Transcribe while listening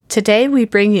Today, we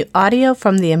bring you audio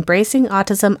from the Embracing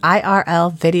Autism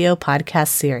IRL video podcast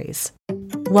series.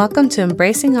 Welcome to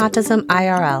Embracing Autism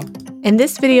IRL. In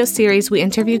this video series, we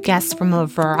interview guests from a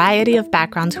variety of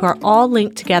backgrounds who are all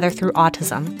linked together through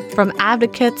autism. From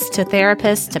advocates to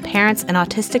therapists to parents and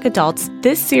autistic adults,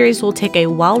 this series will take a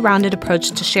well-rounded approach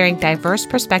to sharing diverse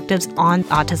perspectives on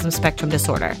autism spectrum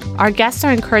disorder. Our guests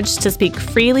are encouraged to speak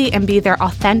freely and be their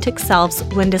authentic selves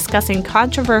when discussing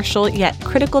controversial yet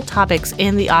critical topics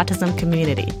in the autism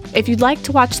community. If you'd like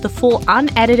to watch the full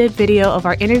unedited video of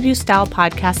our interview-style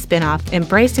podcast spinoff,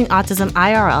 Embracing Autism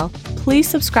IRL, please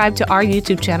subscribe to our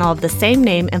YouTube channel of the same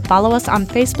name and follow us on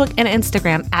Facebook and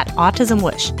Instagram at Autism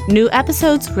Wish. New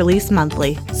episodes release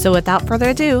monthly. So without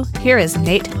further ado, here is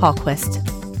Nate Hallquist.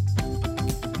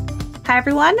 Hi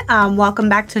everyone, welcome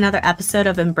back to another episode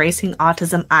of Embracing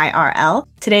Autism IRL.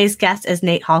 Today's guest is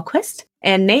Nate Hallquist.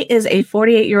 And Nate is a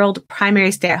 48-year-old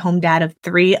primary stay-at-home dad of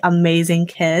 3 amazing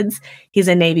kids. He's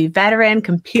a Navy veteran,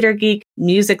 computer geek,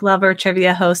 music lover,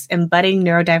 trivia host, and budding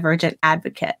neurodivergent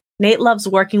advocate. Nate loves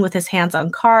working with his hands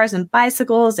on cars and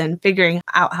bicycles and figuring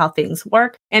out how things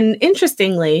work. And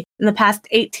interestingly, in the past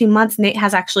 18 months, Nate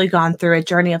has actually gone through a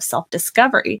journey of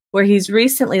self-discovery, where he's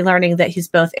recently learning that he's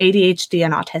both ADHD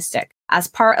and autistic. As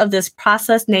part of this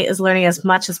process, Nate is learning as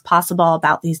much as possible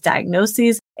about these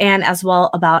diagnoses and as well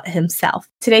about himself.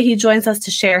 Today, he joins us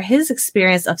to share his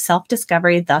experience of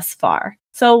self-discovery thus far.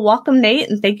 So welcome, Nate,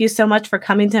 and thank you so much for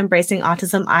coming to Embracing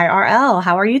Autism IRL.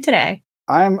 How are you today?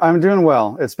 I'm doing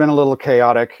well. It's been a little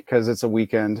chaotic because it's a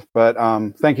weekend, but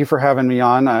thank you for having me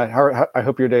on. I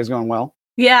hope your day's going well.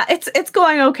 Yeah, it's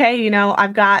going okay. You know,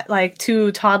 I've got like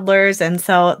 2 toddlers, and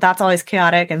so that's always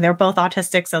chaotic, and they're both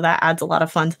autistic, so that adds a lot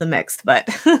of fun to the mix, but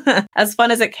as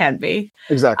fun as it can be.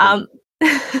 Exactly.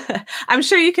 I'm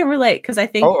sure you can relate because I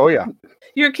think Oh yeah.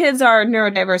 Your kids are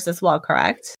neurodiverse as well,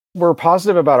 correct? We're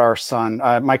positive about our son.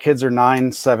 My kids are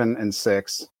 9, 7, and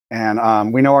 6.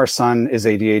 And we know our son is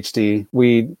ADHD.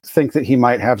 We think that he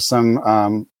might have some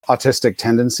autistic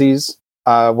tendencies.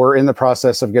 We're in the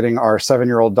process of getting our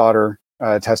 7-year-old daughter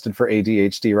tested for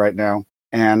ADHD right now.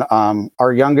 And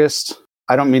our youngest,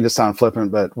 I don't mean to sound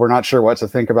flippant, but we're not sure what to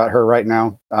think about her right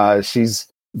now.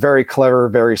 She's very clever,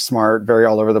 very smart, very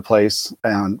all over the place.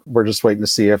 And we're just waiting to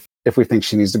see if we think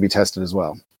she needs to be tested as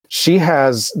well. She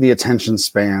has the attention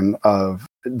span of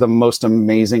the most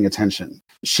amazing attention.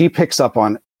 She picks up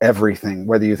on everything,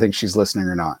 whether you think she's listening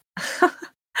or not.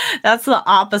 That's the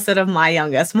opposite of my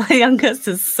youngest. My youngest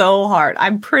is so hard.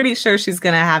 I'm pretty sure she's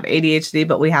going to have ADHD,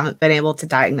 but we haven't been able to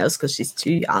diagnose because she's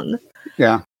too young.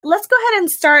 Yeah. Let's go ahead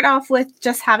and start off with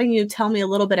just having you tell me a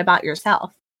little bit about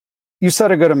yourself. You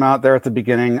said a good amount there at the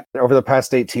beginning. Over the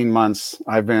past 18 months,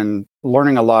 I've been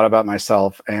learning a lot about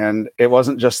myself. And it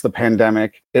wasn't just the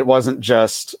pandemic. It wasn't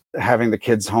just having the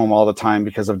kids home all the time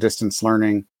because of distance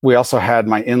learning. We also had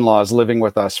my in-laws living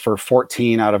with us for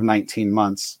 14 out of 19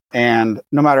 months. And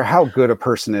no matter how good a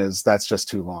person is, that's just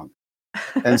too long.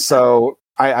 And so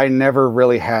I never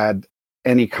really had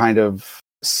any kind of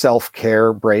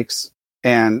self-care breaks.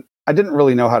 And I didn't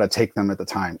really know how to take them at the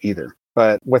time either.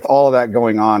 But with all of that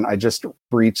going on, I just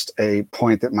reached a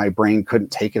point that my brain couldn't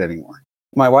take it anymore.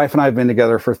 My wife and I have been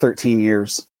together for 13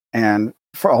 years. And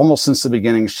for almost since the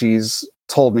beginning, she's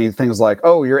told me things like,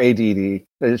 oh, you're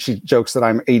ADD. She jokes that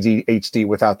I'm ADHD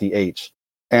without the H.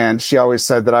 And she always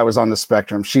said that I was on the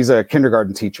spectrum. She's a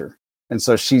kindergarten teacher. And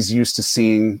so she's used to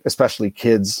seeing, especially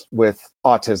kids with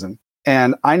autism.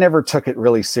 And I never took it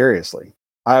really seriously.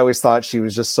 I always thought she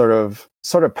was just sort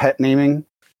of pet naming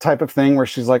type of thing where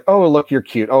she's like, oh, look, you're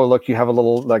cute. Oh, look, you have a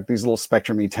little, like these little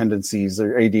spectrum-y tendencies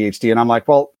or ADHD. And I'm like,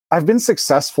 well, I've been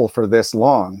successful for this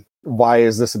long. Why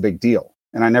is this a big deal?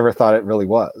 And I never thought it really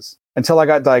was until I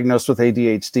got diagnosed with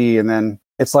ADHD. And then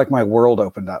it's like my world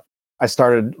opened up. I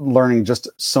started learning just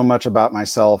so much about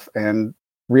myself and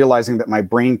realizing that my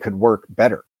brain could work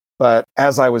better. But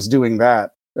as I was doing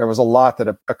that, there was a lot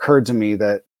that occurred to me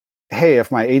that, hey,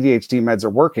 if my ADHD meds are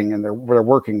working and they're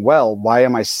working well, why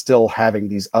am I still having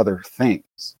these other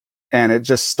things? And it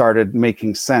just started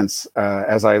making sense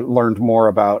as I learned more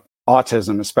about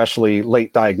autism, especially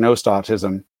late diagnosed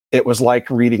autism. It was like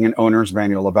reading an owner's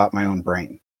manual about my own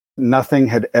brain. Nothing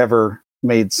had ever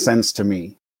made sense to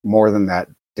me more than that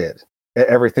did.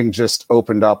 Everything just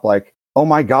opened up like, oh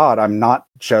my God, I'm not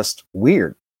just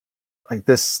weird. Like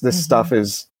this stuff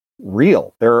is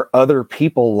real. There are other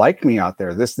people like me out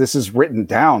there. This is written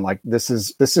down. Like this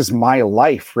is my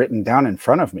life written down in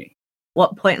front of me.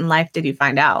 What point in life did you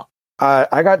find out?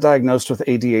 I got diagnosed with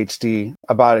ADHD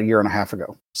about 1.5 years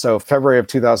ago. So February of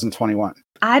 2021.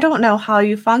 I don't know how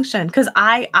you function because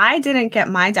I didn't get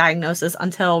my diagnosis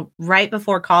until right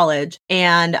before college.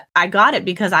 And I got it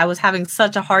because I was having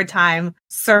such a hard time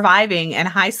surviving in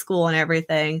high school and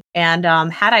everything. And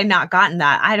had I not gotten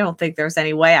that, I don't think there's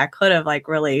any way I could have like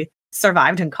really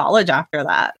survived in college after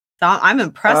that. So I'm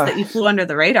impressed that you flew under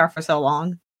the radar for so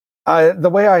long. The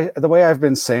way I've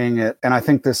been saying it, and I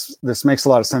think this makes a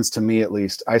lot of sense to me at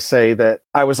least. I say that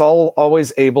I was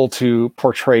always able to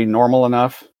portray normal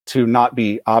enough to not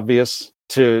be obvious,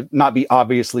 to not be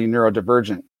obviously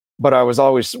neurodivergent, but I was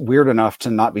always weird enough to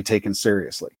not be taken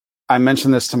seriously. I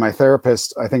mentioned this to my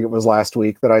therapist, I think it was last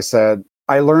week, that I said,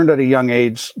 I learned at a young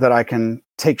age that I can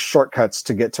take shortcuts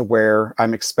to get to where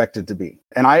I'm expected to be.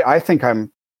 And I think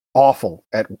I'm awful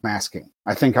at masking.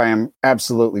 I think I am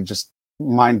absolutely just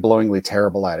mind-blowingly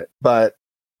terrible at it. But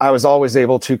I was always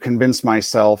able to convince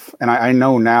myself, and I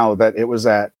know now that it was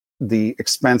at the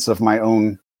expense of my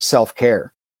own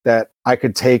self-care, that I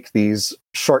could take these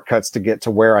shortcuts to get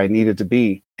to where I needed to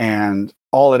be. And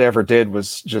all it ever did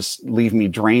was just leave me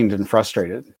drained and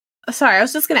frustrated. Sorry, I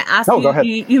was just going to ask you, go ahead.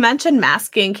 You mentioned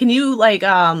masking. Can you let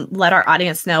our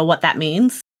audience know what that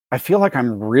means? I feel like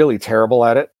I'm really terrible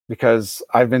at it because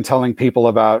I've been telling people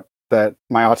about that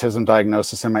my autism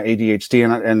diagnosis and my ADHD,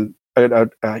 and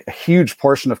a huge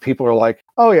portion of people are like,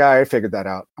 oh yeah, I figured that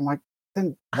out. I'm like,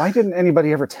 then why didn't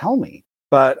anybody ever tell me?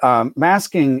 But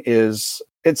masking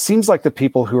it seems like the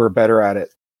people who are better at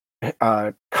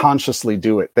it consciously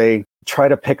do it. They try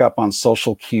to pick up on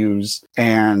social cues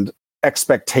and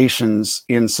expectations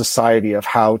in society of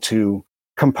how to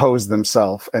compose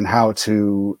themselves and how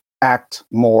to act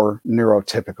more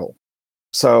neurotypical.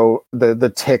 So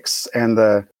the tics and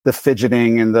the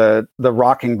fidgeting and the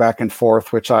rocking back and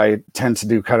forth, which I tend to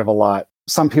do kind of a lot.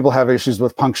 Some people have issues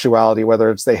with punctuality, whether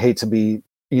it's they hate to be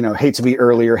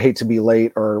early or hate to be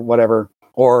late or whatever,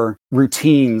 or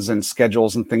routines and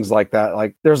schedules and things like that.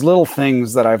 Like there's little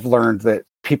things that I've learned that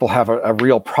people have a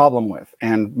real problem with.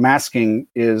 And masking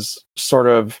is sort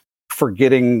of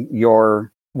forgetting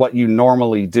what you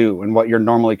normally do and what you're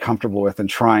normally comfortable with and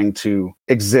trying to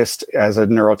exist as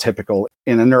in a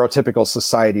neurotypical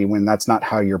society when that's not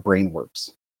how your brain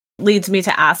works. Leads me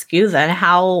to ask you then,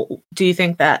 how do you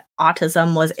think that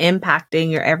autism was impacting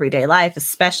your everyday life,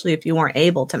 especially if you weren't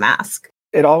able to mask?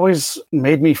 It always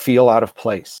made me feel out of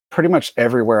place pretty much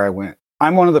everywhere I went.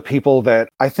 I'm one of the people that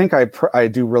I think I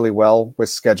do really well with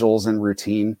schedules and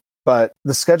routine, but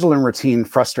the schedule and routine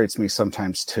frustrates me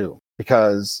sometimes too,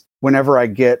 because whenever I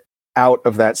get out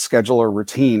of that schedule or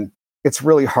routine, it's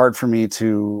really hard for me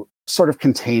to sort of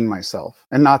contain myself.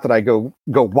 And not that I go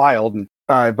wild,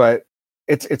 but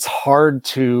it's hard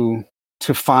to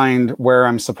find where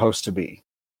I'm supposed to be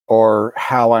or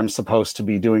how I'm supposed to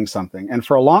be doing something. And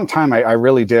for a long time, I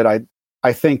really did.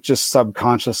 I think just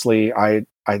subconsciously, I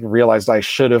realized I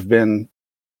should have been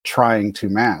trying to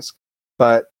mask.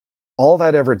 But all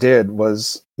that ever did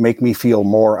was make me feel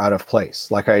more out of place.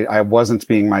 Like I wasn't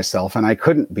being myself and I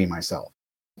couldn't be myself.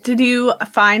 Did you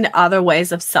find other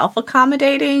ways of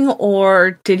self-accommodating,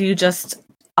 or did you just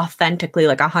authentically,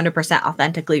 like 100%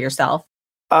 authentically yourself?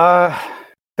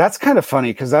 That's kind of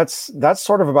funny because that's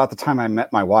sort of about the time I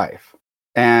met my wife.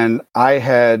 And I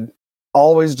had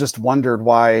always just wondered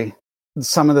why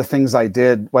some of the things I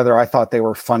did, whether I thought they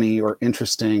were funny or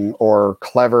interesting or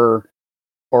clever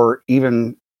or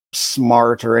even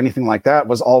smart or anything like that,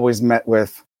 was always met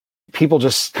with people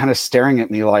just kind of staring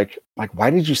at me like, why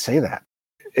did you say that?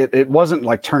 It wasn't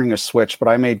like turning a switch, but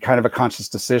I made kind of a conscious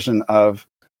decision of,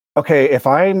 okay, if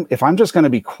I'm just going to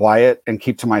be quiet and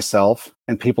keep to myself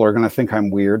and people are going to think I'm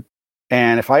weird,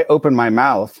 and if I open my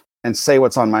mouth and say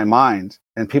what's on my mind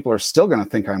and people are still going to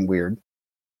think I'm weird,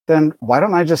 then why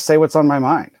don't I just say what's on my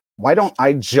mind? Why don't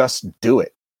I just do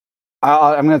it?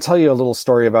 I'm going to tell you a little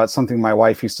story about something my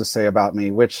wife used to say about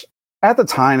me, which at the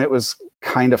time it was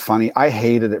kind of funny. I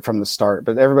hated it from the start,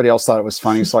 but everybody else thought it was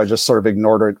funny, so I just sort of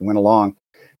ignored it and went along.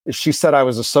 She said I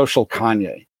was a social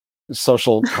Kanye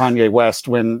West,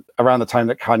 when around the time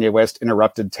that Kanye West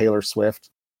interrupted Taylor Swift.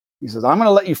 He says, I'm going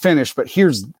to let you finish, but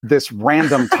here's this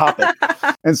random topic.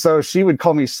 And so she would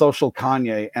call me Social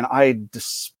Kanye, and I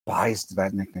despised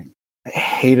that nickname. I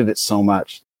hated it so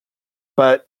much.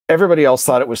 But everybody else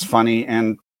thought it was funny,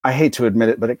 and I hate to admit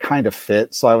it, but it kind of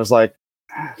fit. So I was like,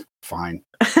 fine.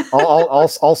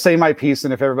 I'll say my piece,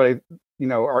 and if everybody,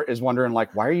 is wondering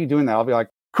like, why are you doing that? I'll be like,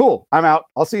 cool, I'm out.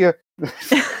 I'll see you.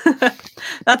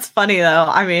 That's funny though.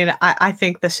 I mean, I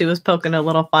think that she was poking a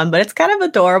little fun, but it's kind of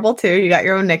adorable too. You got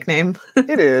your own nickname.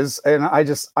 It is, and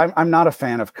I'm not a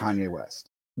fan of Kanye West.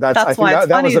 That's why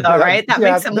it's funny though, right? That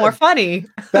makes it more funny.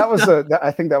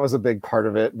 I think that was a big part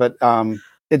of it, but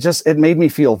it made me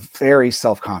feel very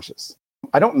self-conscious.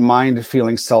 I don't mind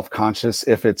feeling self-conscious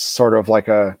if it's sort of like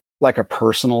a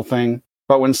personal thing.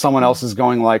 But when someone else is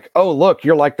going like, "Oh, look,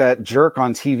 you're like that jerk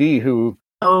on TV who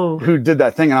did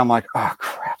that thing," and I'm like, "Oh,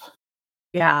 crap."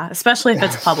 Yeah, especially if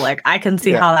it's public. I can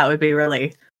see how that would be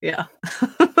really, yeah.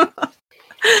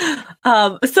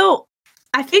 So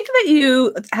I think that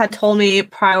you had told me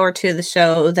prior to the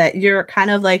show that you're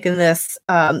kind of like in this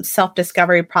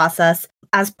self-discovery process.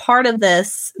 As part of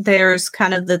this, there's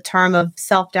kind of the term of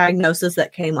self-diagnosis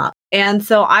that came up. And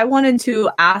so I wanted to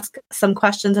ask some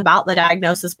questions about the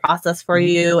diagnosis process for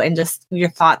you and just your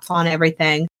thoughts on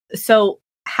everything. So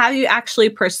have you actually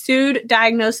pursued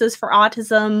diagnosis for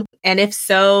autism? And if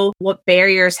so, what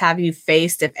barriers have you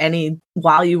faced, if any,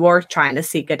 while you were trying to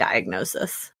seek a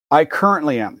diagnosis? I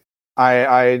currently am.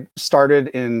 I started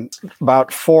in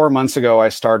about 4 months ago. I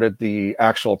started the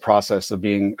actual process of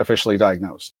being officially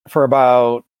diagnosed. For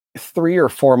about 3 or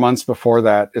 4 months before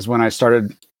that is when I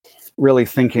started really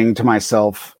thinking to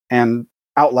myself and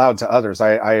out loud to others.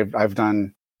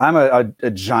 I'm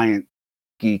a giant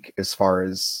geek as far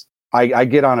as I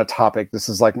get on a topic. This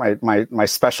is like my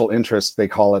special interest, they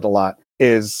call it a lot,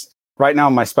 is right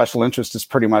now my special interest is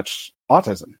pretty much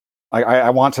autism. I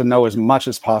want to know as much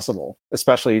as possible,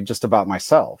 especially just about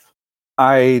myself.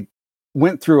 I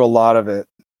went through a lot of it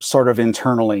sort of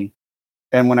internally.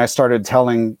 And when I started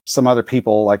telling some other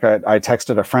people, like I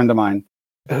texted a friend of mine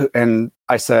and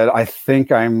I said, "I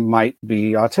think I might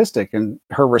be autistic." And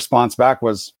her response back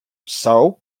was,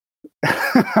 "So?"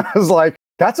 I was like,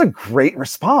 that's a great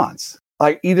response.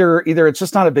 Like either it's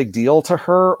just not a big deal to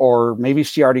her, or maybe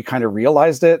she already kind of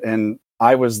realized it and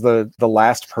I was the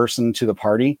last person to the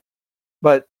party.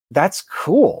 But that's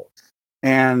cool.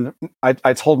 And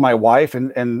I told my wife,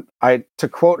 and to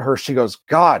quote her, she goes,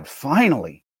 "God,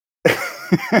 finally."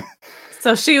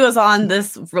 So she was on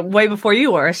this way before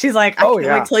you were. She's like, "I can't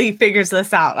wait till he figures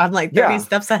this out." I'm like 30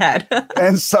 steps ahead.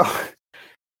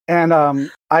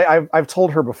 I've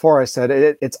told her before, I said,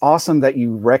 it's awesome that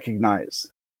you recognize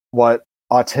what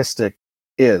autistic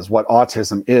is, what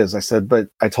autism is.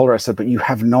 I told her, but you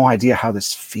have no idea how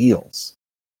this feels.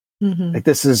 Mm-hmm. Like,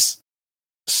 this is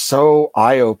so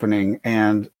eye-opening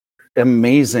and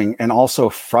amazing and also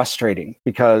frustrating,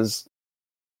 because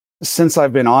since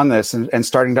I've been on this and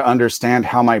starting to understand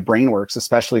how my brain works,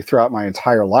 especially throughout my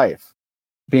entire life,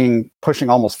 pushing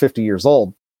almost 50 years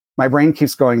old, my brain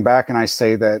keeps going back, and I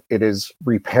say that it is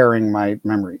repairing my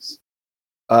memories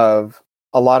of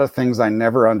a lot of things I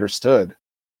never understood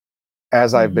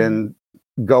as I've been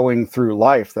going through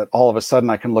life, that all of a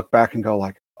sudden I can look back and go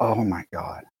like, oh my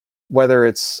God, whether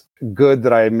it's good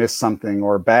that I missed something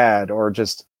or bad, or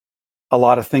just a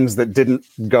lot of things that didn't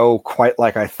go quite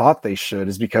like I thought they should,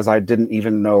 is because I didn't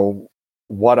even know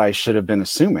what I should have been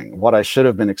assuming, what I should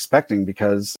have been expecting,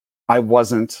 because I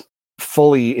wasn't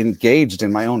fully engaged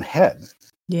in my own head.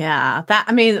 Yeah, that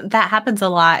happens a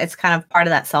lot. It's kind of part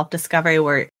of that self-discovery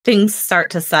where things start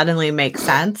to suddenly make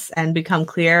sense and become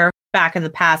clear. Back in the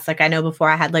past, like I know before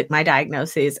I had like my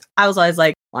diagnoses, I was always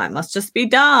like, well, I must just be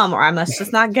dumb, or I must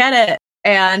just not get it.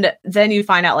 And then you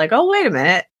find out like, oh, wait a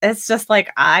minute. It's just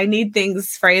like, I need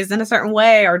things phrased in a certain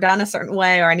way or done a certain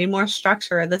way, or I need more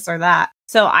structure, or this or that.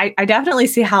 So I definitely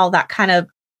see how that kind of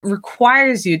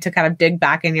requires you to kind of dig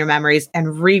back in your memories and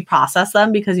reprocess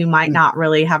them, because you might not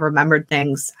really have remembered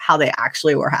things how they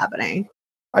actually were happening.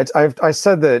 I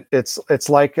said that it's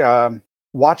like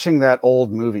watching that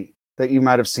old movie that you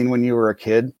might have seen when you were a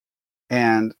kid,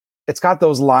 and it's got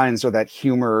those lines or that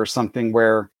humor or something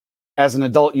where as an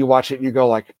adult you watch it and you go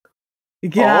like,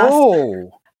 yes. Oh,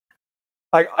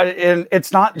 and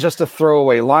it's not just a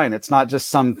throwaway line. It's not just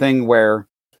something where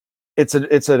it's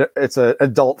a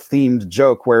adult themed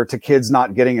joke where to kids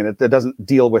not getting it doesn't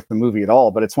deal with the movie at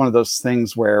all. But it's one of those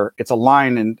things where it's a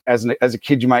line, and as a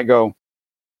kid you might go,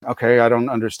 okay, I don't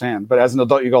understand. But as an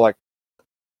adult you go like,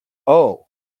 oh,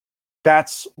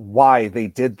 that's why they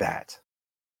did that.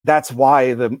 That's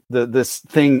why this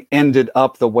thing ended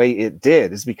up the way it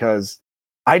did, is because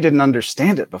I didn't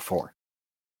understand it before.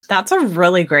 That's a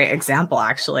really great example,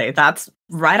 actually. That's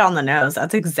right on the nose.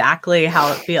 That's exactly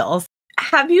how it feels.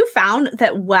 Have you found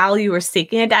that while you were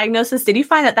seeking a diagnosis, did you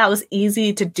find that was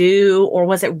easy to do, or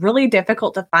was it really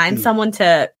difficult to find someone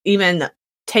to even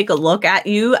take a look at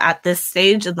you at this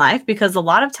stage in life? Because a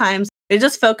lot of times they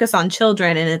just focus on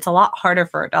children, and it's a lot harder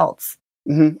for adults.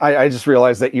 Mm-hmm. I just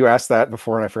realized that you asked that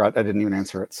before, and I forgot I didn't even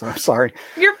answer it. So I'm sorry.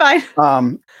 You're fine.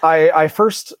 I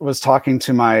first was talking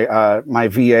to my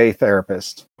VA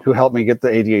therapist who helped me get the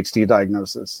ADHD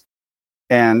diagnosis.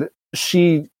 And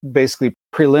she basically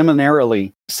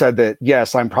preliminarily said that,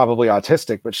 yes, I'm probably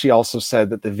autistic, but she also said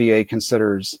that the VA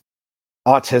considers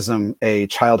autism a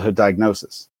childhood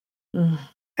diagnosis. Mm.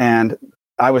 And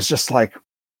I was just like,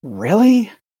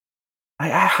 really?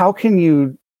 How can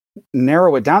you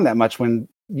narrow it down that much when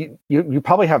you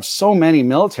probably have so many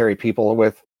military people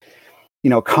with,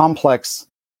 complex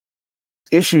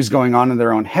issues going on in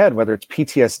their own head, whether it's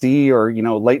PTSD or,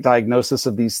 late diagnosis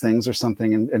of these things or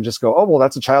something, and just go, oh, well,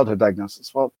 that's a childhood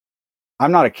diagnosis. Well,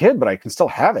 I'm not a kid, but I can still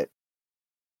have it.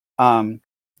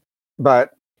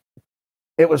 But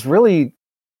it was really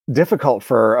difficult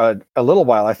for a little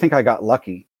while. I think I got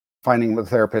lucky finding the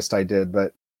therapist I did,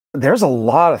 but there's a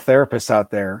lot of therapists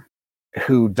out there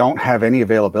who don't have any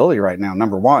availability right now,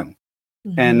 number one.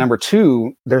 Mm-hmm. And number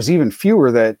two, there's even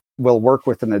fewer that will work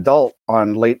with an adult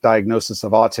on late diagnosis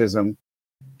of autism.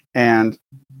 And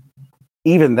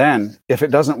even then, if it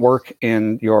doesn't work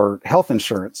in your health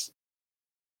insurance,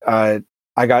 I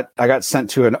got sent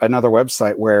to another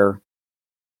website where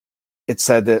it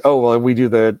said that, oh, well, we do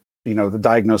the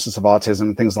diagnosis of autism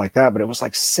and things like that, but it was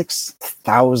like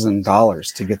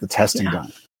 $6,000 to get the testing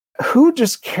done. Who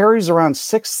just carries around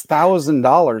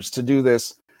 $6,000 to do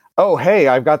this? Oh, hey,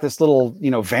 I've got this little,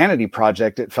 vanity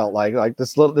project. It felt like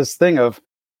this thing of,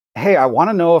 hey, I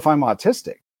want to know if I'm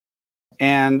autistic.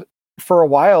 And for a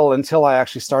while, until I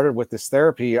actually started with this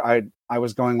therapy, I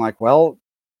was going like, well,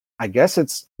 I guess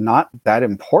it's not that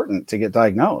important to get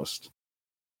diagnosed.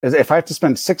 If I have to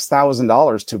spend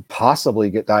 $6,000 to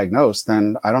possibly get diagnosed,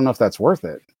 then I don't know if that's worth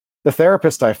it. The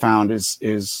therapist I found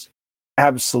is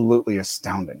absolutely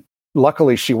astounding.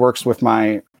 Luckily, she works with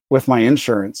my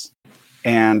insurance,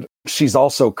 and she's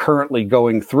also currently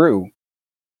going through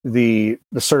the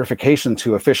certification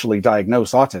to officially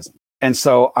diagnose autism. And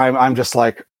so I'm just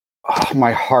like, oh,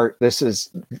 my heart, this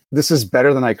is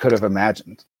better than I could have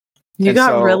imagined. You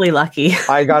got really lucky.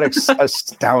 I got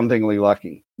astoundingly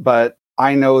lucky, but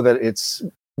I know that it's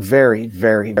very,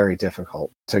 very, very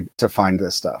difficult to find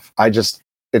this stuff.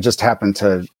 It just happened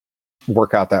to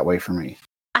work out that way for me.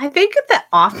 I think that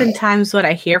oftentimes what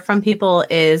I hear from people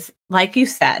is, like you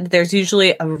said, there's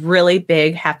usually a really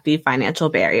big, hefty financial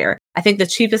barrier. I think the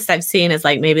cheapest I've seen is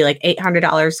maybe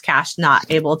 $800 cash, not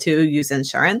able to use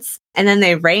insurance. And then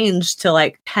they range to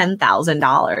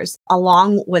 $10,000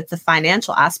 along with the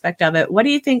financial aspect of it. What do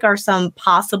you think are some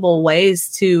possible ways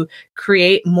to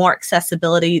create more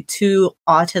accessibility to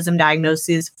autism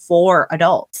diagnoses for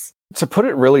adults? To put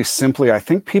it really simply, I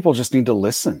think people just need to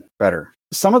listen better.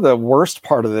 Some of the worst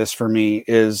part of this for me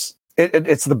is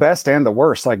it's the best and the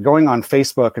worst. Like going on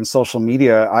Facebook and social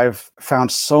media, I've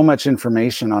found so much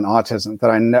information on autism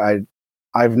that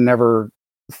I've never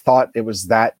thought it was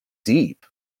that deep.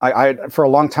 I for a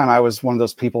long time, I was one of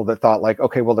those people that thought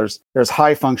okay, well, there's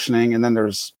high functioning and then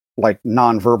there's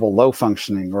nonverbal low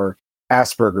functioning or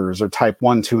Asperger's or type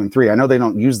 1, 2, and 3. I know they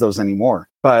don't use those anymore,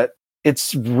 but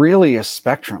it's really a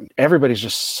spectrum. Everybody's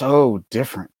just so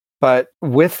different. But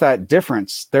with that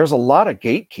difference, there's a lot of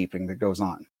gatekeeping that goes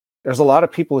on. There's a lot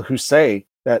of people who say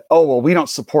that, oh, well, we don't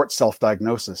support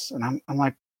self-diagnosis. And I'm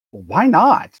like, well, why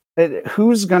not?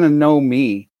 Who's going to know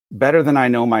me better than I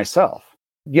know myself?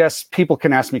 Yes, people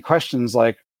can ask me questions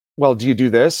like, well, do you do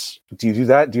this? Do you do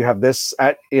that? Do you have this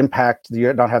impact? Do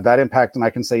you not have that impact? And I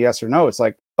can say yes or no. It's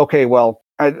like, okay, well,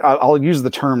 I'll use the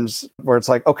terms where it's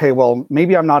like, okay, well,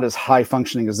 maybe I'm not as high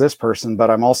functioning as this person, but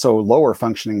I'm also lower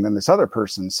functioning than this other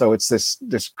person. So it's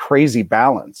this crazy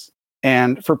balance.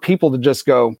 And for people to just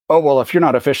go, oh, well, if you're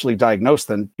not officially diagnosed,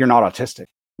 then you're not autistic.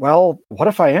 Well, what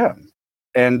if I am?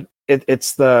 And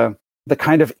it's the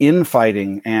kind of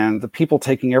infighting and the people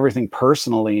taking everything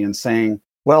personally and saying,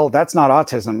 well, that's not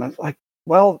autism. I'm like,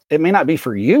 well, it may not be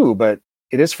for you, but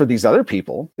it is for these other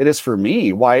people. It is for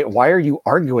me. Why are you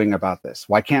arguing about this?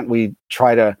 Why can't we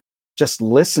try to just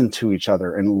listen to each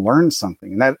other and learn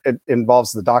something? And that it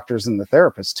involves the doctors and the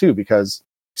therapists too, because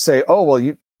say, oh,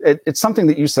 well, it's something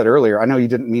that you said earlier. I know you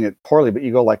didn't mean it poorly, but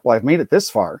you go well, I've made it this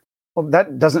far. Well,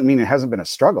 that doesn't mean it hasn't been a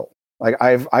struggle.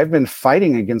 I've been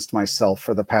fighting against myself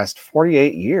for the past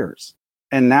 48 years.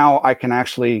 And now I can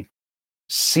actually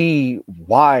see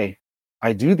why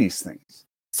I do these things.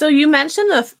 So you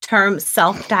mentioned the term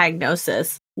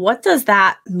self-diagnosis. What does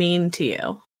that mean to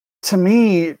you? To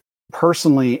me,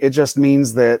 personally, it just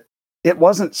means that it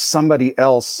wasn't somebody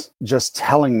else just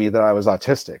telling me that I was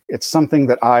autistic. It's something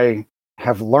that I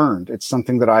have learned. It's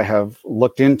something that I have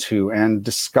looked into and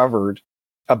discovered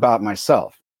about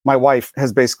myself. My wife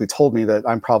has basically told me that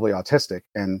I'm probably autistic,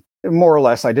 and more or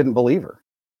less I didn't believe her,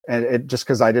 and it just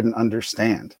because I didn't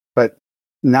understand. But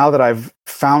now that I've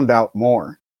found out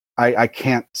more, I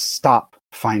can't stop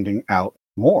finding out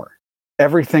more.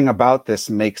 Everything about this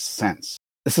makes sense.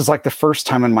 This is like the first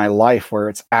time in my life where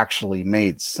it's actually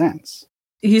made sense.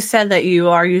 You said that you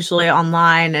are usually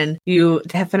online and you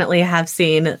definitely have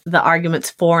seen the arguments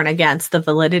for and against the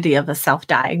validity of a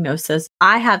self-diagnosis.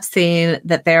 I have seen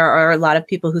that there are a lot of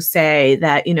people who say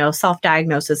that,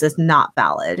 self-diagnosis is not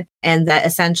valid and that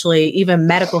essentially even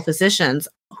medical physicians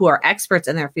who are experts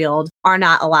in their field are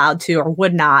not allowed to or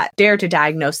would not dare to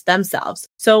diagnose themselves.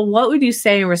 So what would you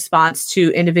say in response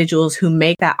to individuals who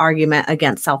make that argument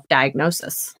against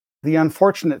self-diagnosis? The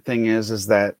unfortunate thing is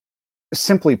that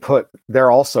simply put,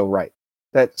 they're also right.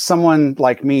 That someone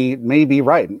like me may be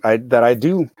right, that I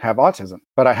do have autism,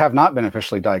 but I have not been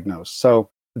officially diagnosed. So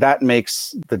that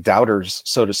makes the doubters,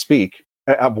 so to speak,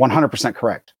 100%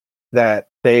 correct. That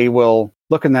they will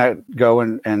look in that, go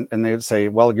and they would say,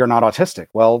 well, you're not autistic.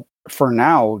 Well, for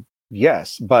now,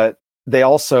 yes. But they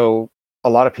also, a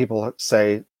lot of people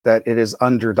say that it is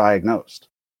underdiagnosed.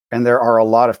 And there are a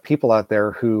lot of people out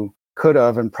there who could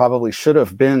have and probably should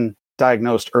have been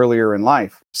diagnosed earlier in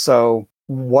life. So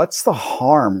what's the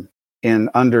harm in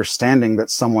understanding that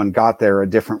someone got there a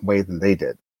different way than they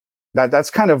did?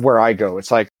 That's kind of where I go.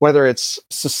 It's like whether it's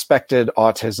suspected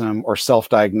autism or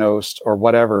self-diagnosed or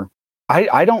whatever,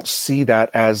 I don't see that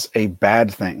as a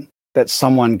bad thing that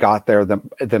someone got there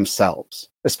themselves,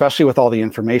 especially with all the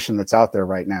information that's out there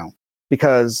right now.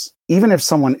 Because even if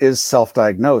someone is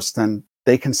self-diagnosed, then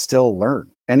they can still learn.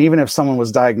 And even if someone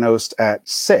was diagnosed at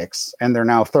 6 and they're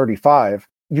now 35,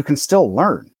 you can still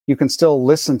learn. You can still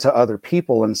listen to other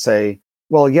people and say,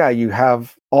 well, yeah, you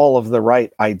have all of the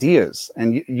right ideas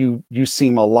and you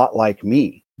seem a lot like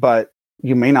me, but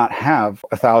you may not have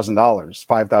 $1,000,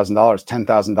 $5,000,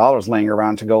 $10,000 laying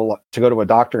around to go to a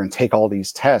doctor and take all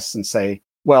these tests and say,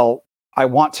 well, I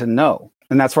want to know.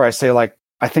 And that's where I say, like,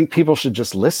 I think people should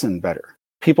just listen better.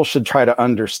 People should try to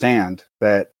understand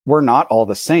that we're not all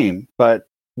the same, but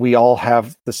we all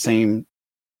have the same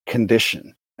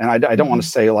condition. And I don't want to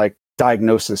say like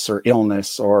diagnosis or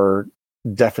illness or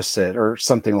deficit or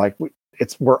something like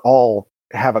we're all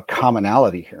have a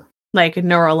commonality here. Like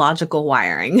neurological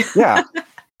wiring. Yeah.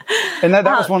 And that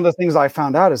was one of the things I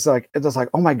found out is like, it's just like,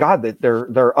 oh my God, that there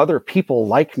are other people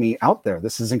like me out there.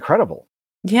 This is incredible.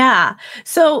 Yeah.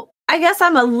 So I guess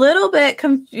I'm a little bit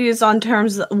confused on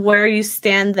terms of where you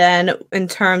stand then in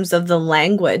terms of the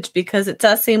language, because it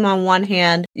does seem on one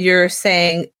hand, you're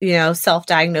saying,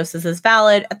 self-diagnosis is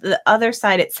valid. At the other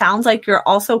side, it sounds like you're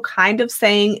also kind of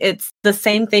saying it's the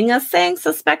same thing as saying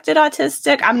suspected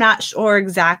autistic. I'm not sure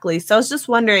exactly. So I was just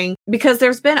wondering, because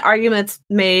there's been arguments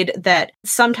made that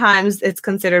sometimes it's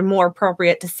considered more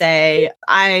appropriate to say,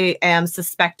 I am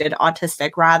suspected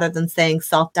autistic rather than saying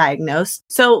self-diagnosed.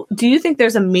 So do you think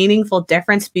there's a meaningful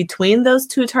difference between those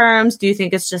two terms? Do you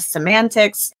think it's just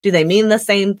semantics? Do they mean the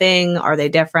same thing? Are they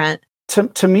different?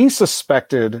 To me,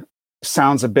 suspected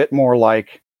sounds a bit more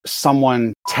like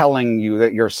someone telling you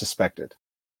that you're suspected.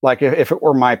 Like if it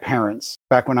were my parents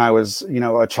back when I was,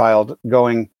 a child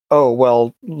going, oh,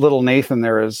 well, little Nathan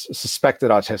there is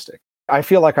suspected autistic. I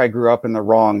feel like I grew up in the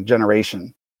wrong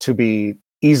generation to be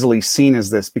easily seen as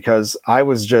this because I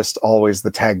was just always the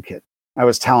tag kid. I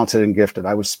was talented and gifted.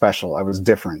 I was special. I was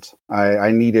different.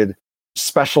 I needed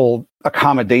special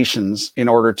accommodations in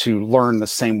order to learn the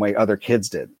same way other kids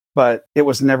did. But it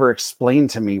was never explained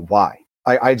to me why.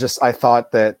 I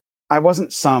thought that I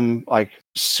wasn't some like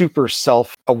super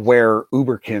self-aware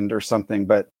uberkind or something,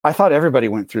 but I thought everybody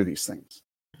went through these things.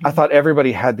 I thought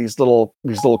everybody had these little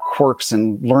quirks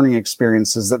and learning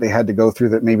experiences that they had to go through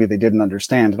that maybe they didn't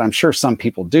understand. And I'm sure some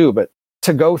people do, but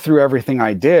to go through everything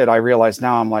I did, I realized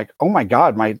now I'm like, oh my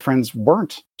God, my friends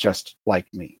weren't just like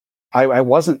me. I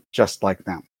wasn't just like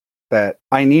them. That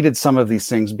I needed some of these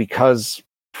things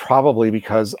probably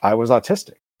because I was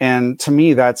autistic. And to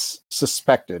me, that's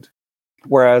suspected.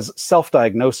 Whereas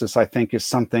self-diagnosis, I think, is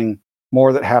something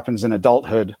more that happens in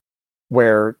adulthood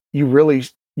where you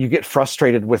get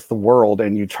frustrated with the world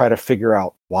and you try to figure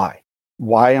out why.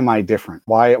 Why am I different?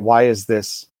 Why is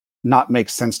this not make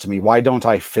sense to me? Why don't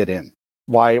I fit in?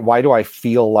 Why do I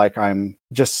feel like I'm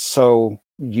just so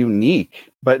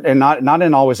unique? And not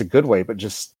in always a good way, but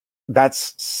just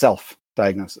that's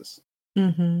self-diagnosis.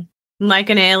 Mm-hmm. Like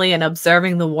an alien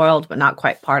observing the world, but not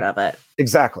quite part of it.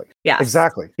 Exactly. Yeah.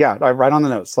 Exactly. Yeah. I write on the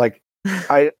notes. Like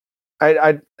I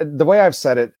the way I've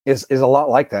said it is a lot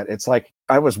like that. It's like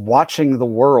I was watching the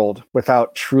world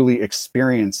without truly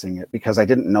experiencing it because I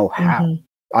didn't know how. Mm-hmm.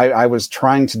 I was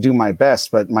trying to do my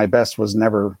best, but my best was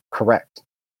never correct.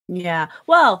 Yeah.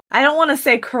 Well, I don't want to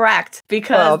say correct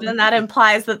because then that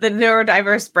implies that the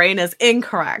neurodiverse brain is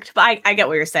incorrect. But I get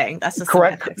what you're saying. That's just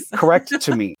correct. Correct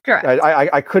to me. Correct.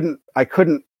 I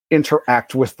couldn't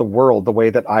interact with the world the way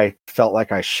that I felt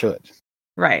like I should.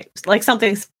 Right. Like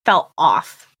something felt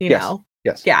off, you know?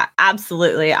 Yes. Yeah,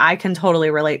 absolutely. I can totally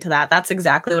relate to that. That's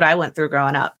exactly what I went through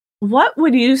growing up. What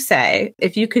would you say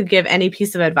if you could give any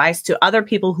piece of advice to other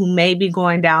people who may be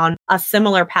going down a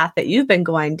similar path that you've been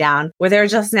going down, where they're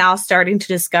just now starting to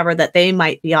discover that they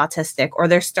might be autistic, or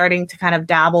they're starting to kind of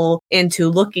dabble into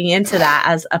looking into that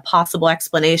as a possible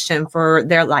explanation for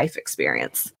their life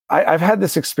experience? I've had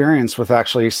this experience with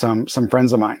actually some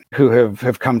friends of mine who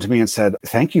have come to me and said,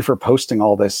 thank you for posting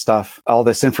all this stuff, all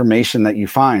this information that you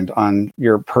find on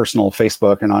your personal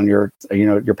Facebook and on your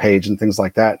page and things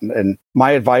like that. And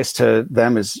my advice to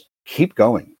them is keep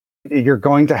going. You're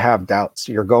going to have doubts.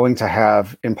 You're going to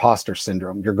have imposter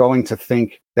syndrome. You're going to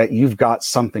think that you've got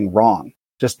something wrong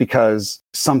just because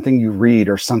something you read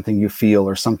or something you feel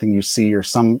or something you see or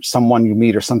someone you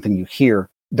meet or something you hear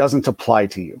doesn't apply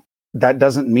to you. That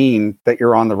doesn't mean that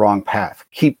you're on the wrong path.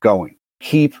 Keep going.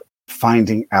 Keep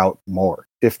finding out more.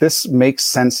 If this makes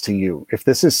sense to you, if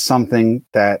this is something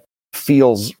that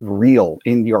feels real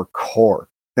in your core,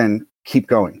 then keep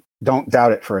going. Don't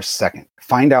doubt it for a second.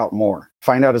 Find out more.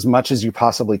 Find out as much as you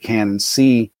possibly can and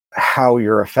see how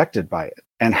you're affected by it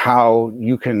and how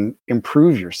you can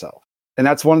improve yourself. And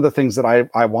that's one of the things that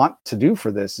I want to do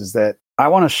for this, is that I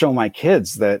want to show my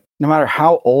kids that no matter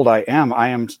how old I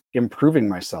am improving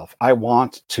myself. I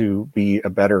want to be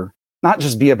not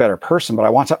just be a better person, but I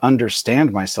want to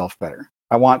understand myself better.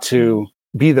 I want to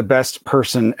be the best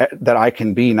person that I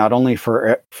can be, not only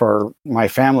for my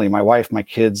family, my wife, my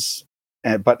kids,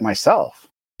 but myself.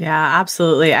 Yeah,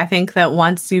 absolutely. I think that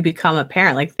once you become a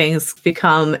parent, like, things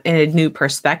become in a new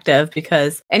perspective,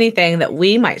 because anything that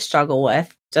we might struggle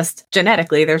with, just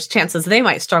genetically, there's chances they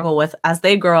might struggle with as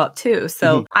they grow up too.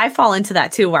 So I fall into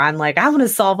that too, where I'm like, I want to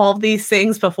solve all these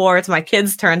things before it's my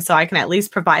kids' turn, so I can at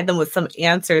least provide them with some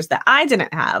answers that I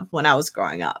didn't have when I was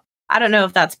growing up. I don't know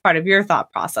if that's part of your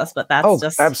thought process, but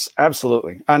that's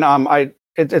absolutely. And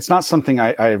it's not something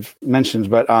I've mentioned,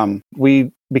 but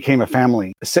we became a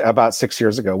family about 6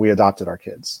 years ago. We adopted our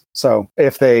kids. So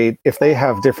if they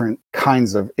have different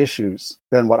kinds of issues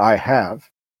than what I have,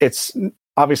 it's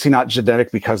obviously not genetic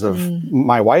because of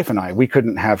my wife and I. We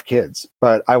couldn't have kids,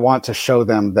 but I want to show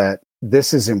them that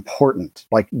this is important.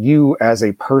 Like, you as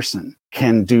a person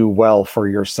can do well for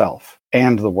yourself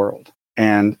and the world.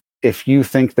 And if you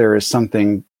think there is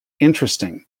something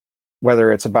interesting,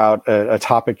 whether it's about a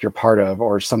topic you're part of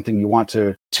or something you want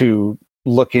to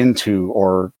look into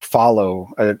or follow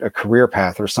a career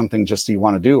path or something just you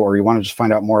want to do, or you want to just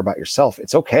find out more about yourself,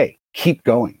 it's okay. Keep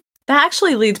going. That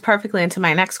actually leads perfectly into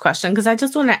my next question, because I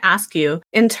just want to ask you,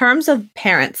 in terms of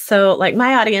parents, so like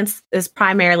my audience is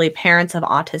primarily parents of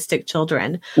autistic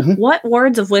children. What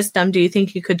words of wisdom do you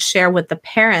think you could share with the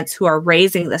parents who are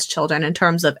raising this children in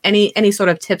terms of any sort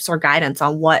of tips or guidance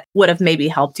on what would have maybe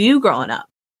helped you growing up?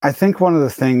 I think one of the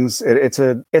things,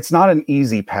 it's not an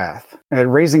easy path.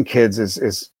 Raising kids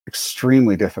is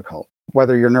extremely difficult,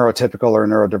 whether you're neurotypical or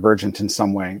neurodivergent in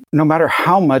some way. No matter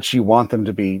how much you want them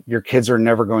to be, your kids are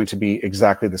never going to be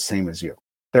exactly the same as you.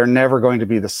 They're never going to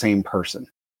be the same person.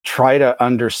 Try to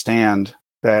understand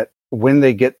that when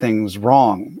they get things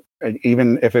wrong,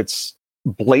 even if it's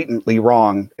blatantly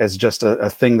wrong as just a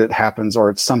thing that happens,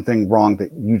 or it's something wrong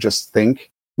that you just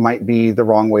think might be the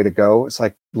wrong way to go, it's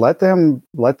like, let them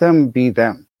be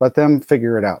them. Let them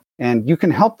figure it out. And you can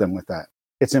help them with that.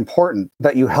 It's important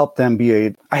that you help them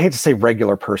be I hate to say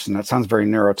regular person, that sounds very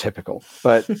neurotypical,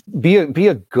 but be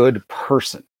a good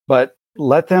person, but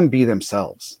let them be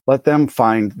themselves. Let them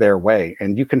find their way,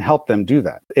 and you can help them do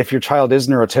that. If your child is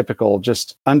neurotypical,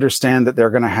 just understand that they're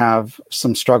going to have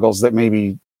some struggles that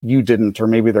maybe you didn't, or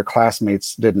maybe their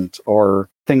classmates didn't, or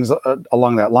things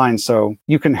along that line. So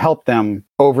you can help them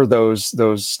over those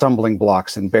stumbling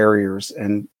blocks and barriers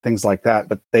and things like that.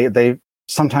 But they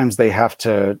sometimes they have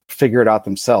to figure it out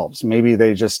themselves. Maybe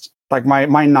they just, like my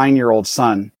 9-year-old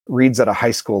son reads at a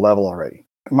high school level already.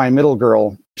 My middle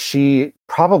girl, she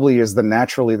probably is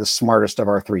naturally the smartest of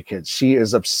our 3 kids. She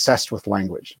is obsessed with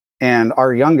language. And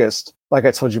our youngest, like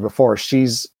I told you before,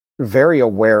 she's very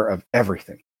aware of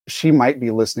everything. She might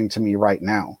be listening to me right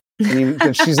now.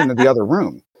 And she's in the other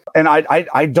room. And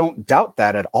I don't doubt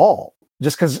that at all,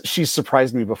 just because she's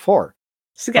surprised me before.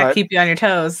 She's got to keep you on your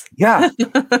toes. Yeah.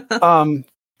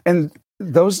 And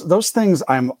those things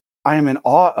I am in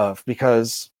awe of,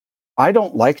 because I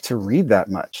don't like to read that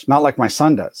much, not like my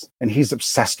son does. And he's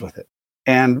obsessed with it.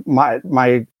 And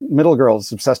my middle girl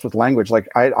is obsessed with language. Like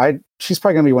she's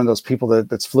probably going to be one of those people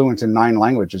that's fluent in 9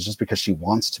 languages just because she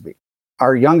wants to be.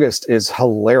 Our youngest is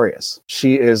hilarious.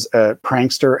 She is a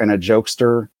prankster and a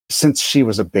jokester since she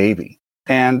was a baby.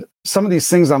 And some of these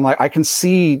things I'm like, I can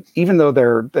see, even though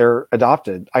they're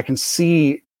adopted, I can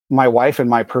see my wife and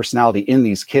my personality in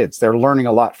these kids. They're learning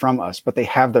a lot from us, but they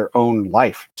have their own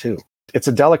life too. It's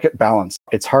a delicate balance.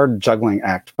 It's hard juggling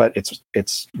act, but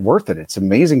it's worth it. It's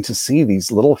amazing to see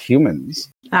these little humans.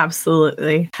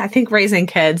 Absolutely. I think raising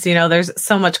kids, there's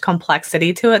so much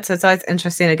complexity to it. So it's always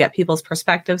interesting to get people's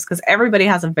perspectives because everybody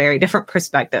has a very different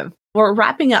perspective. We're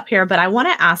wrapping up here, but I want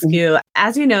to ask you,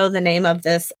 as you know, the name of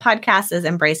this podcast is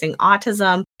Embracing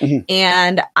Autism.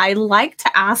 And I like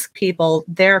to ask people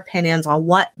their opinions on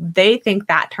what they think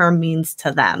that term means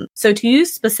to them. So to you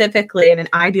specifically, in an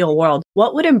ideal world,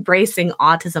 what would embracing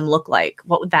autism look like?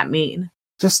 What would that mean?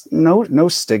 Just no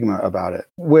stigma about it.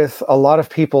 With a lot of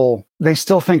people, they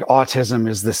still think autism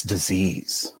is this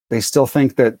disease. They still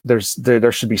think that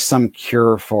there should be some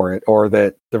cure for it, or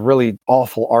that the really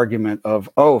awful argument of,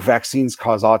 vaccines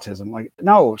cause autism. Like,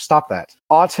 no, stop that.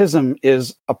 Autism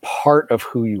is a part of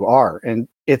who you are, and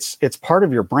it's part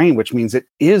of your brain, which means it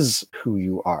is who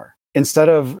you are. Instead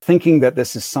of thinking that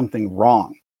this is something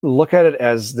wrong, look at it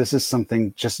as this is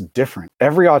something just different.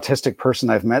 Every autistic person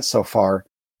I've met so far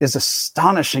is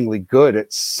astonishingly good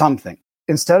at something.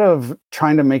 Instead of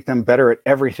trying to make them better at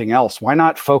everything else, why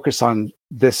not focus on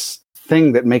this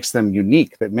thing that makes them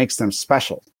unique, that makes them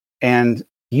special, and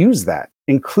use that,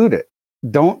 include it.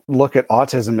 Don't look at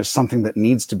autism as something that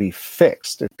needs to be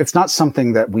fixed. It's not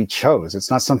something that we chose. It's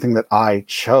not something that I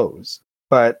chose,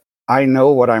 but I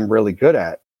know what I'm really good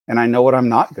at, and I know what I'm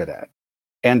not good at.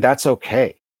 And that's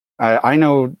okay. I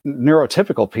know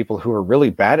neurotypical people who are really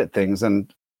bad at things,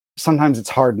 and sometimes it's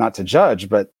hard not to judge,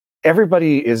 but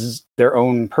everybody is their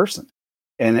own person.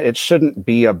 And it shouldn't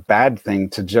be a bad thing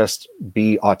to just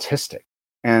be autistic.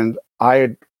 And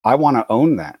I want to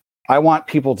own that. I want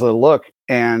people to look,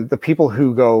 and the people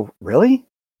who go, really?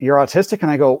 You're autistic?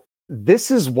 And I go, this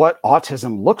is what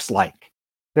autism looks like.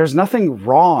 There's nothing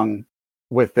wrong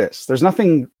with this. There's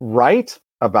nothing right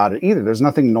about it either. There's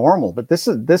nothing normal, but this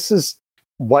is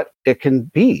what it can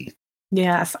be.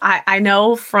 Yes, I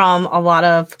know from a lot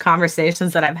of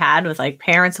conversations that I've had with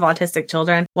parents of autistic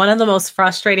children, one of the most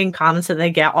frustrating comments that they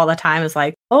get all the time is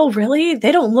like, oh, really?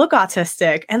 They don't look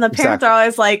autistic. And the parents are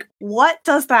always like, what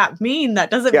does that mean?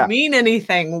 That doesn't mean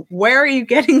anything. Where are you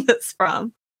getting this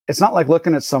from? It's not like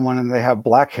looking at someone and they have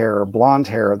black hair or blonde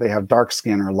hair, or they have dark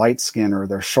skin or light skin, or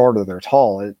they're short or they're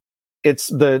tall. It's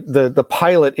the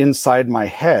pilot inside my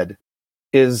head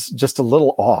is just a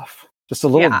little off, just a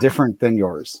little different than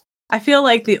yours. I feel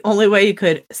like the only way you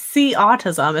could see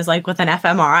autism is with an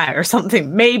fMRI or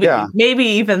something. Maybe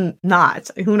even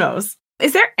not. Who knows?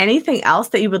 Is there anything else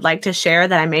that you would like to share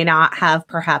that I may not have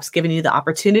perhaps given you the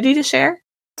opportunity to share?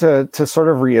 To sort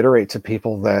of reiterate to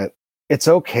people that it's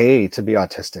okay to be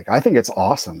autistic. I think it's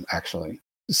awesome, actually.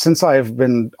 Since I've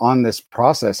been on this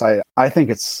process, I think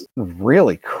it's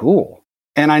really cool.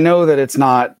 And I know that it's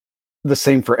not the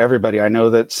same for everybody. I know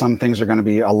that some things are going to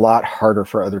be a lot harder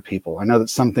for other people. I know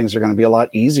that some things are going to be a lot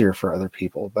easier for other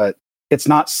people, but it's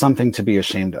not something to be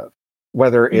ashamed of,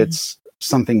 whether it's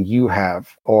something you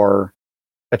have, or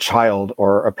a child,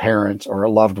 or a parent, or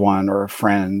a loved one, or a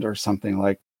friend, or something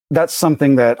like. That's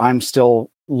something that I'm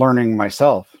still learning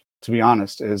myself, to be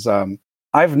honest, is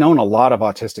I've known a lot of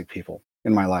autistic people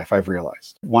in my life, I've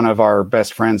realized. One of our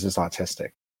best friends is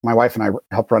autistic. My wife and I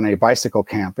help run a bicycle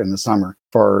camp in the summer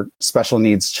for special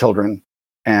needs children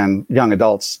and young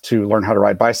adults to learn how to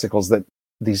ride bicycles that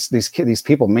these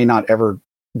people may not ever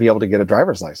be able to get a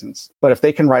driver's license. But if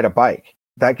they can ride a bike,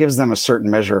 that gives them a certain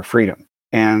measure of freedom.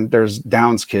 And there's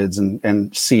Downs kids and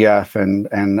CF and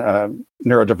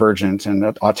neurodivergent and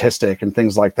autistic and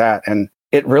things like that. And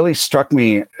it really struck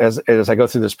me as I go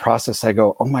through this process. I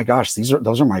go, oh my gosh,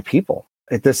 those are my people.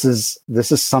 This is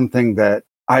something that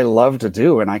I love to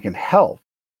do, and I can help.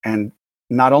 And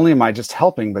not only am I just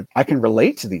helping, but I can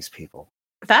relate to these people.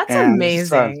 That's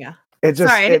amazing.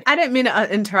 I didn't mean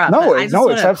to interrupt. No, I just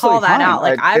want to call that fine.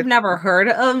 out. I've never heard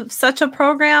of such a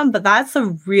program, but that's a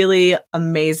really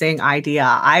amazing idea.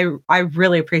 I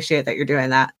really appreciate that you're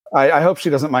doing that. I hope she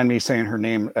doesn't mind me saying her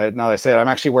name. Now that I say it, I'm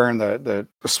actually wearing the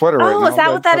sweater right now. Oh, is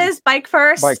that what that is? Bike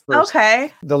First? Bike First.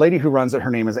 Okay. The lady who runs it,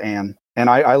 her name is Anne. And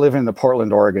I live in the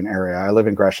Portland, Oregon area. I live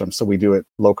in Gresham, so we do it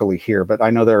locally here. But I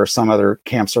know there are some other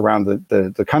camps around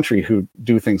the country who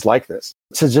do things like this.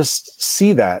 To just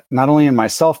see that, not only in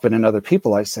myself, but in other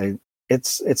people, I say,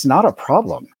 it's not a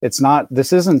problem.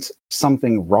 This isn't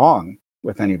something wrong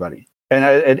with anybody.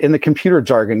 And in the computer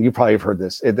jargon, you probably have heard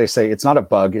this. They say it's not a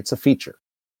bug, it's a feature.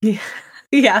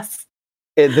 Yes.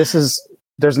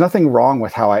 There's nothing wrong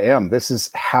with how I am. This is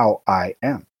how I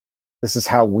am. This is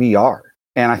how we are.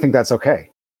 And I think that's okay.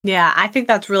 Yeah, I think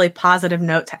that's really positive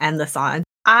note to end this on.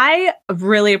 I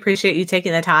really appreciate you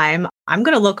taking the time. I'm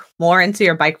going to look more into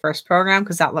your Bike First program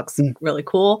because that looks really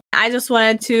cool. I just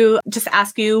wanted to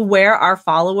ask you where our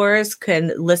followers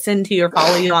can listen to you or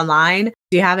follow you online.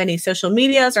 Do you have any social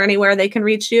medias or anywhere they can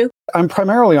reach you? I'm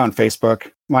primarily on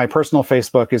Facebook. My personal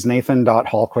Facebook is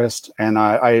nathan.hallquist. And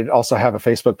I also have a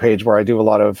Facebook page where I do a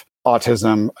lot of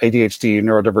autism, ADHD,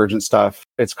 neurodivergent stuff.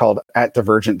 It's called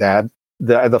 @DivergentDad.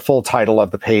 The full title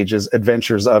of the page is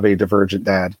Adventures of a Divergent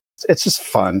Dad. It's just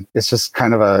fun. It's just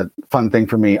kind of a fun thing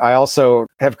for me. I also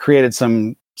have created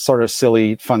some sort of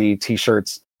silly, funny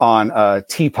t-shirts on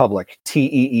TeePublic,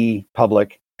 TEE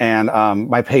Public. And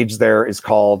my page there is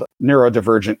called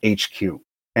Neurodivergent HQ.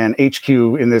 And HQ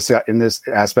in this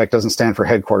aspect doesn't stand for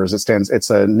headquarters.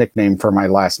 It's a nickname for my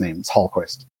last name. It's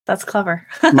Hallquist. That's clever.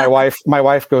 my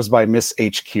wife goes by Miss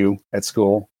HQ at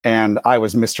school, and I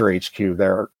was Mr. HQ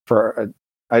there for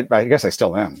I guess I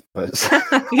still am, but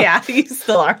yeah, you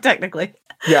still are technically.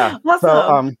 Yeah.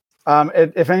 Awesome. So,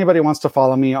 if anybody wants to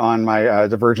follow me on my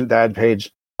Divergent Dad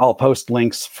page, I'll post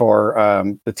links for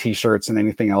the t-shirts and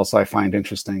anything else I find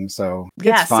interesting. So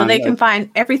yeah, so they can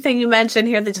find everything you mentioned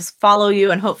here. They just follow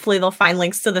you, and hopefully they'll find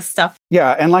links to this stuff.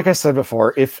 Yeah, and like I said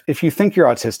before, if you think you're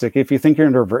autistic, if you think you're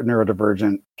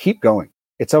neurodivergent, keep going.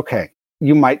 It's okay.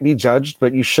 You might be judged,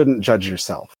 but you shouldn't judge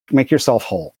yourself. Make yourself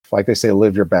whole. Like they say,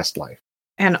 live your best life.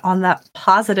 And on that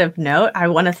positive note, I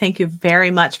want to thank you very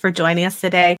much for joining us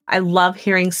today. I love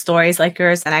hearing stories like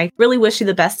yours, and I really wish you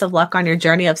the best of luck on your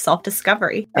journey of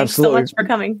self-discovery. Thanks so much for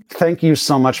coming. Thank you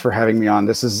so much for having me on.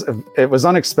 It was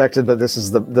unexpected, but this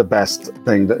is the best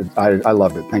thing. That I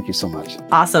loved it. Thank you so much.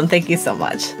 Awesome. Thank you so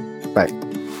much. Bye.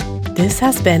 This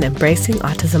has been Embracing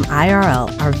Autism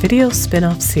IRL, our video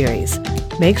spin-off series.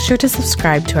 Make sure to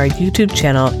subscribe to our YouTube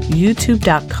channel,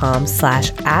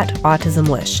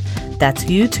 youtube.com/@autismwish. That's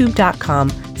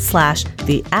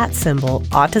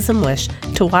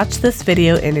youtube.com/@autismwish to watch this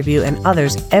video interview and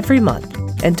others every month.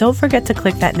 And don't forget to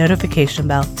click that notification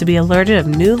bell to be alerted of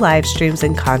new live streams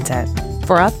and content.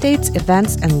 For updates,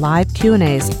 events, and live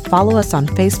Q&As, follow us on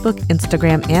Facebook,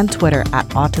 Instagram, and Twitter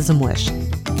 @autismwish.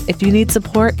 If you need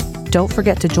support, don't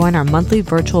forget to join our monthly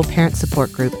virtual parent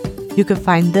support group. You can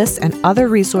find this and other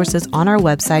resources on our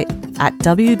website at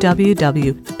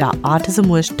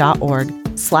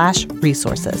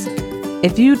www.autismwish.org/resources.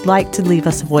 If you'd like to leave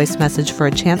us a voice message for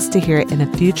a chance to hear it in a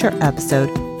future episode,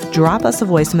 drop us a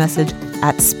voice message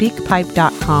at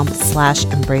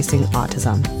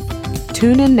speakpipe.com/embracingautism.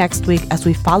 Tune in next week as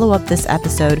we follow up this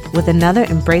episode with another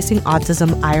Embracing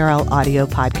Autism IRL audio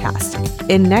podcast.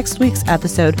 In next week's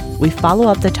episode, we follow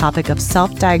up the topic of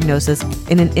self-diagnosis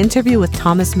in an interview with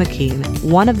Thomas McKean,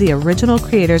 one of the original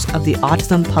creators of the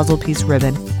Autism Puzzle Piece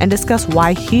ribbon, and discuss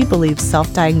why he believes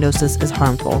self-diagnosis is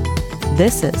harmful.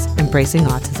 This is Embracing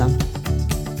Autism.